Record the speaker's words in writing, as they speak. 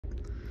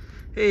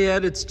Hey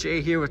Ed, it's Jay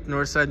here with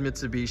Northside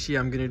Mitsubishi.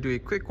 I'm going to do a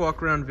quick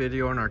walk around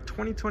video on our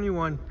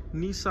 2021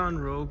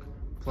 Nissan Rogue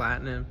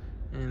Platinum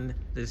in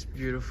this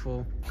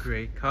beautiful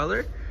gray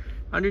color.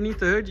 Underneath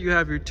the hood you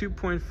have your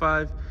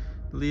 2.5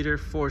 liter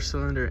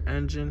 4-cylinder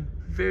engine,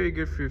 very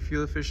good for your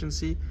fuel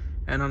efficiency.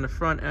 And on the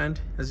front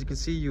end, as you can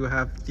see, you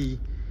have the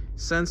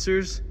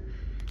sensors,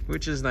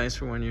 which is nice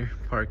for when you're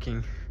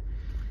parking,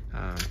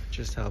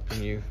 just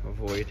helping you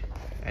avoid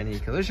any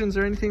collisions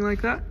or anything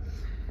like that.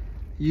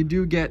 You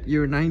do get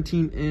your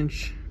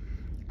 19-inch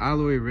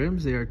alloy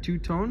rims. They are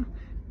two-tone,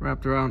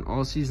 wrapped around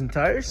all-season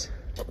tires.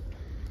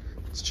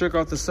 Let's check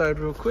out the side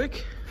real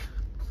quick.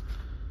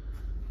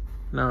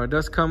 Now, it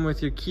does come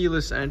with your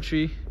keyless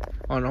entry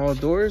on all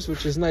doors,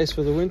 which is nice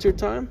for the winter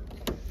time.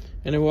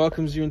 And it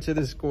welcomes you into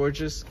this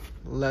gorgeous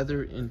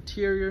leather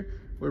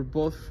interior where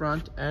both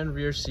front and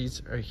rear seats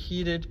are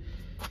heated.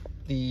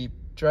 The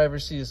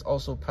driver's seat is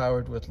also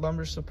powered with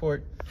lumbar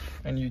support,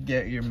 and you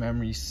get your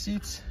memory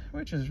seats,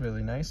 which is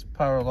really nice.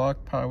 Power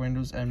lock, power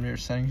windows, and mirror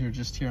settings are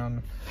just here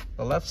on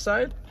the left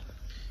side.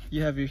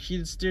 You have your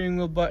heated steering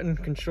wheel button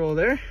control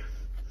there,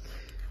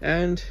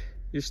 and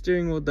your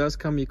steering wheel does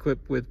come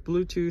equipped with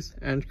Bluetooth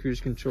and cruise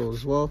control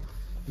as well.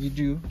 You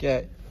do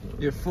get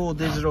your full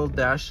digital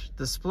dash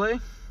display,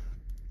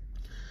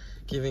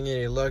 giving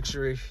it a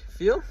luxury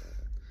feel.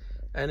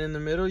 And in the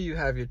middle you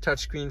have your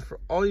touchscreen for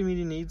all your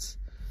media needs,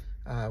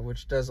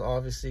 which does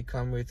obviously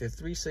come with a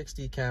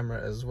 360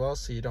 camera as well,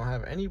 so you don't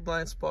have any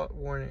blind spot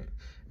warning,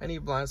 any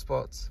blind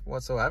spots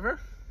whatsoever.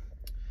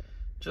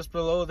 Just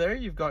below there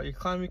you've got your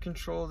climate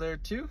control there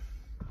too,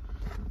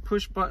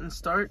 push button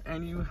start,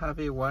 and you have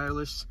a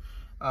wireless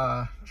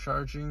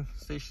charging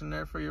station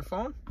there for your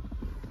phone.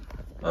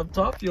 Up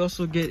top you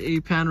also get a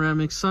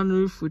panoramic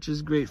sunroof, which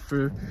is great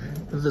for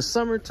the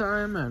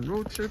summertime and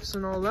road trips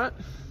and all that.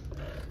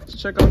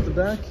 Let's check out the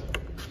back.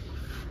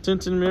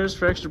 Tinted mirrors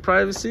for extra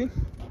privacy.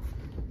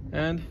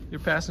 And your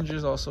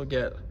passengers also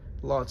get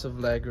lots of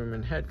legroom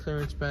and head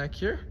clearance back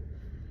here.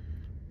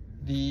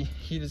 The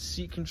heated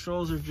seat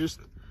controls are just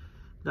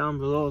down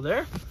below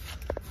there.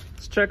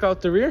 Let's check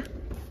out the rear.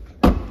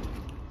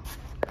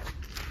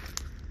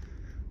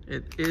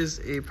 It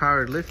is a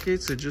powered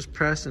liftgate, so just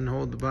press and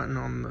hold the button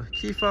on the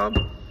key fob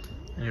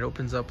and it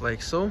opens up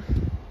like so.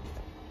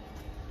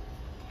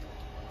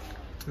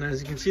 And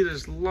as you can see,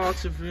 there's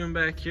lots of room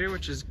back here,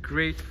 which is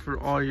great for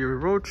all your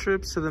road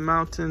trips to the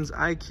mountains,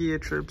 IKEA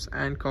trips,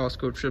 and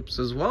Costco trips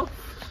as well.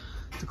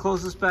 To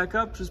close this back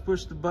up, just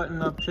push the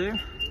button up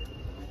there.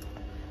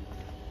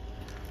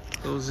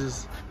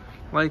 Closes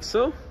like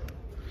so.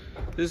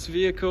 This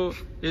vehicle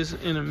is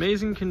in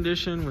amazing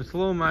condition with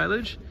low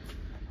mileage.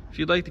 If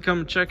you'd like to come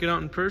and check it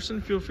out in person,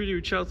 feel free to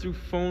reach out through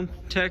phone,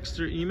 text,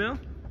 or email.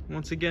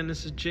 Once again,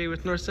 this is Jay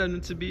with Northside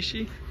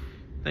Mitsubishi.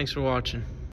 Thanks for watching.